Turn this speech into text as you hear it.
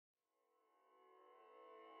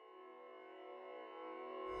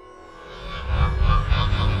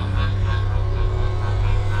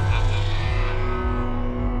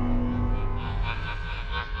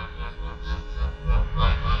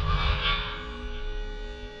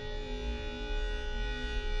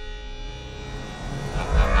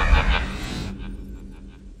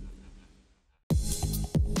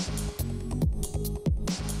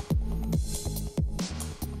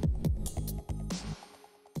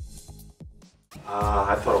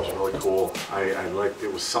I thought it was really cool. I liked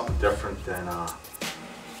it was something different than,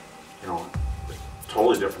 you know,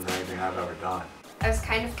 totally different than anything I've ever done. I was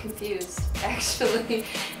kind of confused, actually.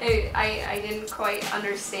 I didn't quite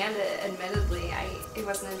understand it, admittedly. It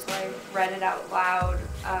wasn't until I read it out loud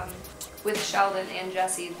with Sheldon and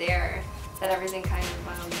Jesse there that everything kind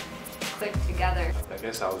of clicked together. I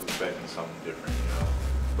guess I was expecting something different,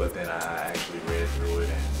 but then I actually read through it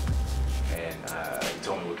and he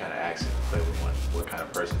told me what kind of accent to play with, what kind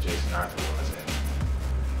of person Jason Arthur was,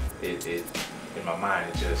 and it in my mind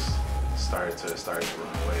it just started to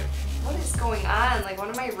run away. What is going on? Like, what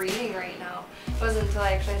am I reading right now? It wasn't until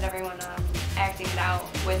I actually had everyone acting it out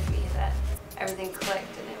with me that everything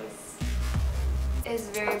clicked, and it was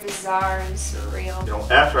very bizarre and surreal. You know,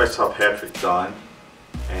 after I saw Patrick Dunn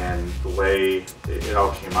and the way it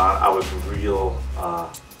all came out, I was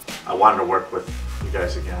I wanted to work with you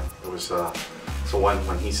guys again. It was so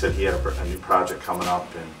when he said he had a new project coming up,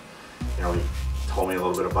 and he told me a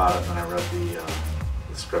little bit about it, and I read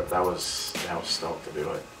the script. I was stoked to do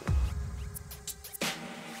it.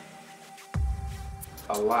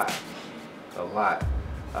 A lot.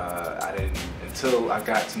 I didn't, until I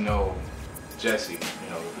got to know Jesse, the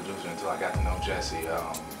producer, until I got to know Jesse,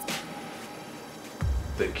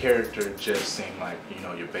 the character just seemed like,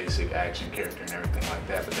 your basic action character and everything like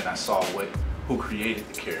that, but then I saw who created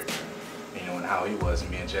the character, and how he was,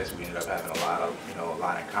 and me and Jesse, we ended up having a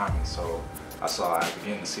lot in common, so I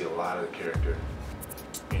began to see a lot of the character,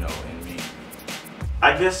 in me.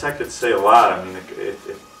 I guess I could say a lot. I mean,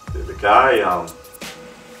 the guy,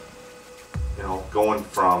 going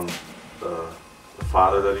from the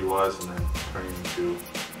father that he was and then turning into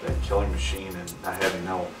that killing machine and not having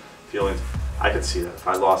no feelings, I could see that. If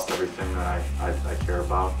I lost everything that I care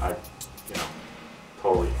about, I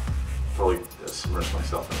totally submerge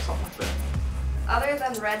myself into something like that. Other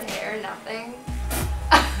than red hair, nothing.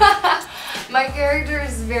 My character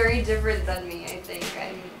is very different than me, I think.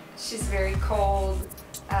 She's very cold,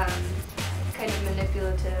 kind of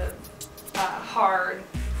manipulative, hard,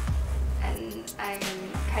 and I'm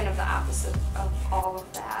kind of the opposite of all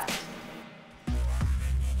of that.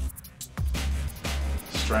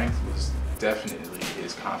 Strength was definitely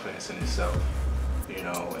his confidence in himself, and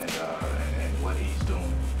what he's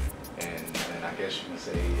doing. And I guess you can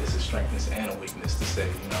say it's a strength and a weakness to say,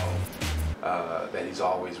 that he's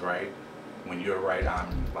always right. When you're right,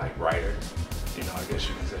 I'm like righter. I guess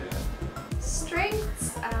you can say that.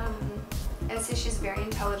 Strengths, I'd say she's very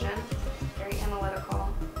intelligent, very analytical.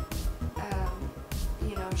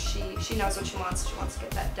 She knows what she wants to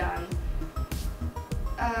get that done.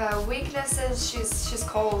 Weaknesses, she's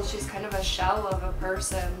cold, she's kind of a shell of a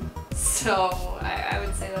person, so I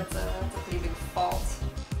would say that's a pretty big fault.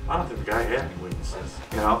 I don't think the guy had any weaknesses.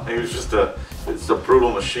 He was just it's a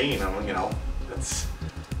brutal machine. I mean, that's.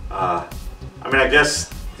 I mean, I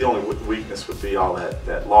guess the only weakness would be all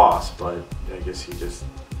that loss, but I guess he just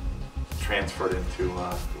transferred into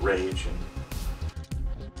rage and.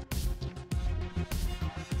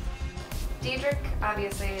 Diedrich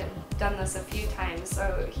obviously had done this a few times,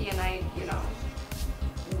 so he and I,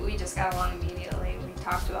 we just got along immediately. We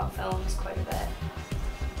talked about films quite a bit.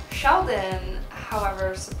 Sheldon,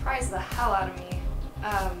 however, surprised the hell out of me.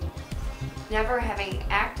 Never having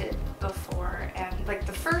acted before, and like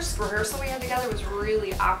the first rehearsal we had together was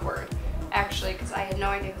really awkward, actually, because I had no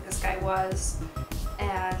idea who this guy was,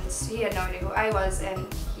 and he had no idea who I was,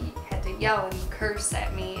 and he had to yell and curse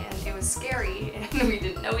at me, and it was scary, and we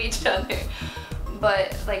didn't know each other.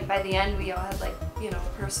 But like by the end, we all had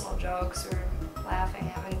personal jokes, we were laughing,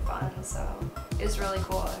 having fun, so it was really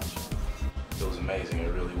cool, actually. It was amazing,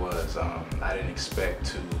 it really was. I didn't expect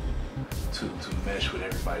to mesh with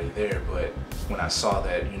everybody there, but when I saw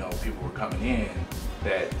that, people were coming in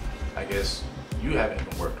that I guess you haven't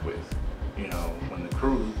even worked with, when the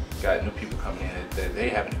crew got new people coming in that they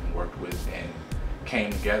haven't even worked with and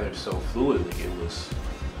came together so fluidly,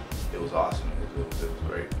 it was awesome. It was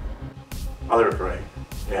great. Oh, they were great.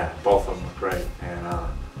 Yeah, both of them were great,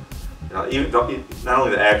 and even not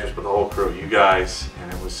only the actors but the whole crew, you guys,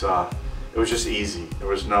 and it was just easy. There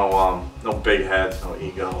was no big heads, no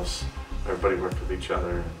egos. Everybody worked with each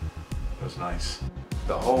other, and it was nice.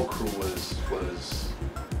 The whole crew was cool.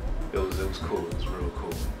 It was real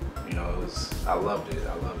cool. I loved it.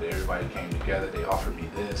 Everybody came together. They offered me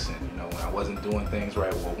this, and when I wasn't doing things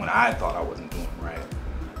right, well, when I thought I wasn't doing right,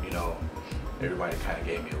 everybody kind of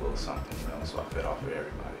gave me a little something, so I fed off of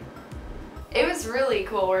everybody. It was really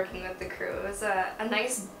cool working with the crew. It was a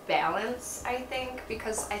nice balance, I think,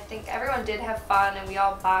 because I think everyone did have fun and we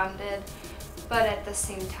all bonded, but at the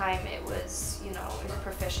same time it was, it was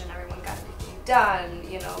proficient. Everyone got everything done.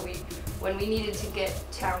 when we needed to get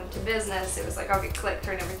down to business, it was like, okay, click,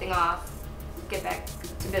 turn everything off, get back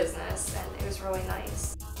to business, and it was really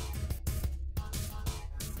nice.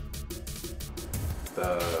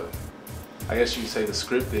 I guess you could say the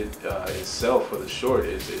script itself for the short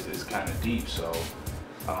is kind of deep, so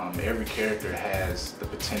every character has the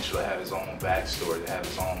potential to have his own backstory, to have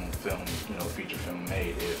his own film, feature film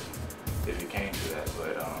made if it came to that.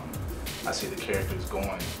 But I see the characters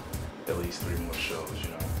going at least 3 more shows,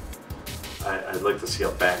 I'd like to see a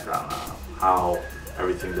background on how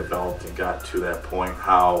everything developed and got to that point,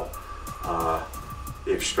 how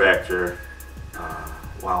the extractor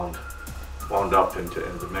wound up into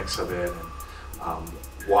the mix of it, and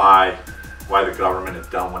why the government had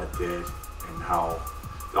done what it did, and how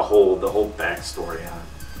the whole backstory on it.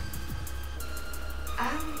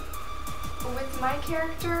 With my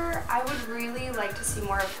character, I would really like to see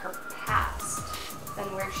more of her past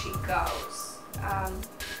than where she goes.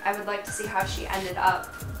 I would like to see how she ended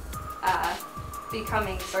up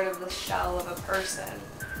becoming sort of the shell of a person.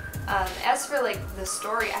 As for like the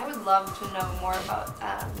story, I would love to know more about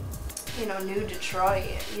New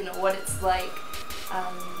Detroit, what it's like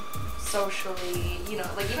socially,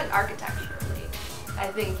 like even architecturally. I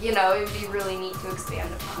think, it would be really neat to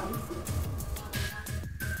expand upon.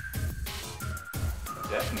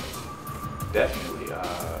 Definitely.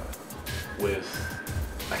 With,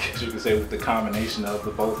 I guess you could say, with the combination of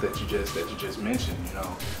the both that you just mentioned,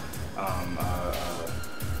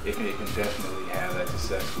 it can definitely have that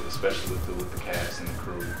success, especially with the cast and the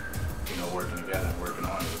crew, working together and working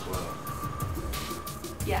on it as well.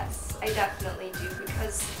 Yes, I definitely do,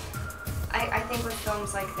 because I think with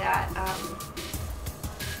films like that,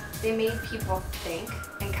 they made people think,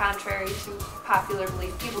 and contrary to popular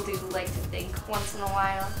belief, people do like to think once in a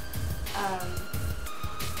while.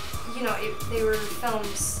 They were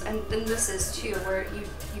films, and this is too, where you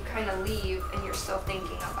kind of leave and you're still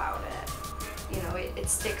thinking about it. It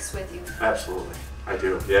sticks with you. Absolutely, I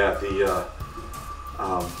do. Yeah,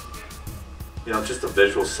 just the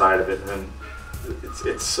visual side of it, and then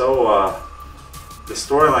it's so the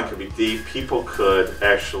storyline could be deep. People could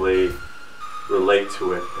actually relate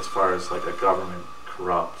to it as far as like a government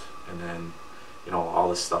corrupt, and then all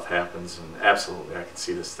this stuff happens, and absolutely I can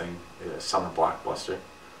see this thing a summer blockbuster.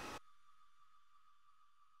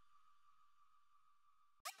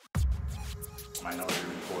 Minority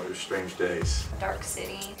Report, Strange Days, Dark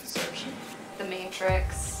City, Inception, The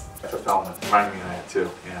Matrix. Fifth Element reminded me of that too.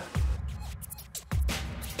 Yeah.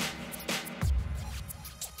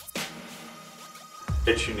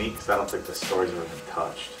 It's unique because I don't think the stories have been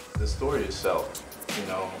touched. The story itself,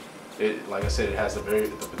 it, like I said, it has the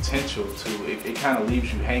potential to. It kind of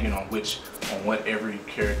leaves you hanging on what every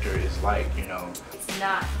character is like. It's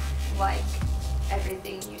not like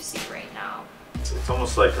everything you see right now. It's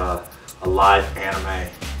almost like a live anime,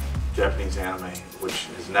 Japanese anime, which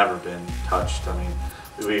has never been touched. I mean,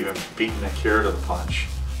 we've even beaten Akira to the punch.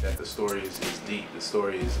 That the story is deep. The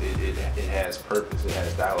story it has purpose. It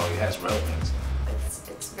has dialogue. It has relevance.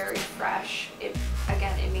 It's very fresh. It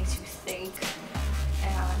makes you think,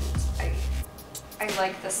 and I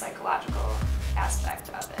like the psychological aspect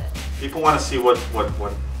of it. People want to see what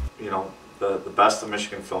the best of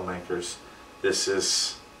Michigan filmmakers. This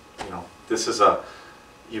is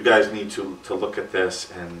you guys need to look at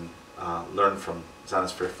this and learn from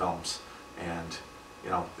Zenisphere Films, and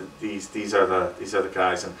these are the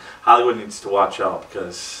guys, and Hollywood needs to watch out,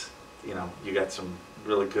 because you got some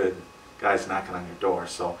really good guys knocking on your door,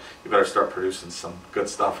 so you better start producing some good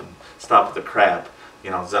stuff and stop with the crap.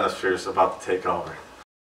 Zenisphere's about to take over.